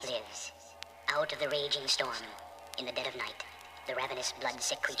lives. Out of the raging storm, in the dead of night, the ravenous,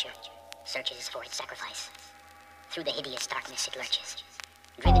 blood-sick creature searches for its sacrifice. Through the hideous darkness it lurches,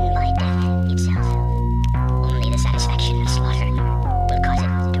 driven by death itself. Only the satisfaction of slaughter will cause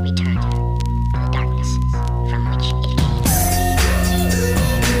it to return to the darkness from which it came.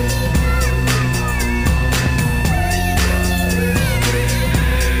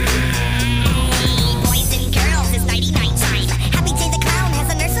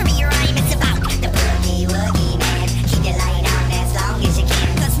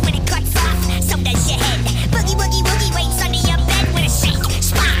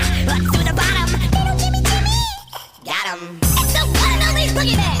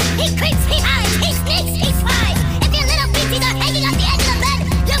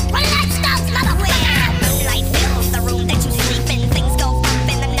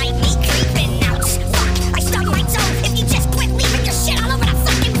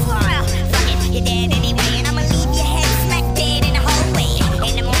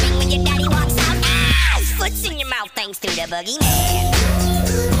 Thanks to the boogeyman.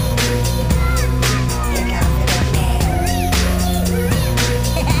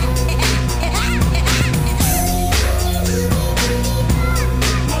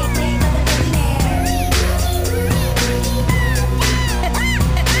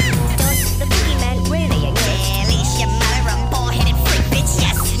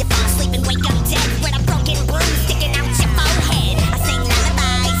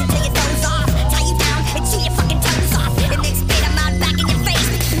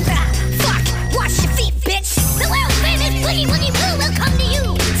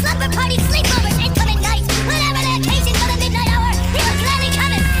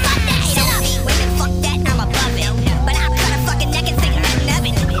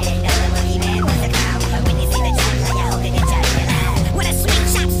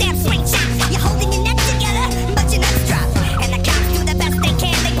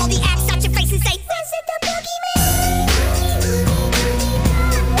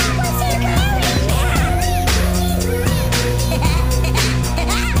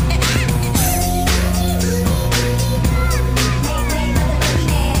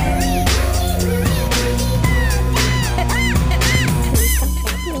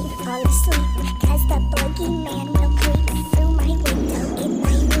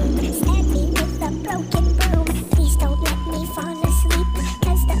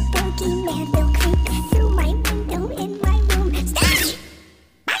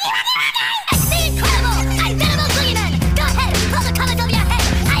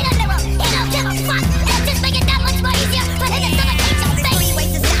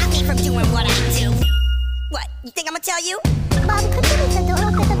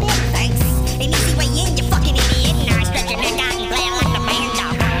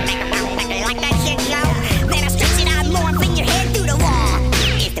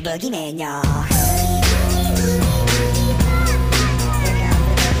 Boogeyman, y'all.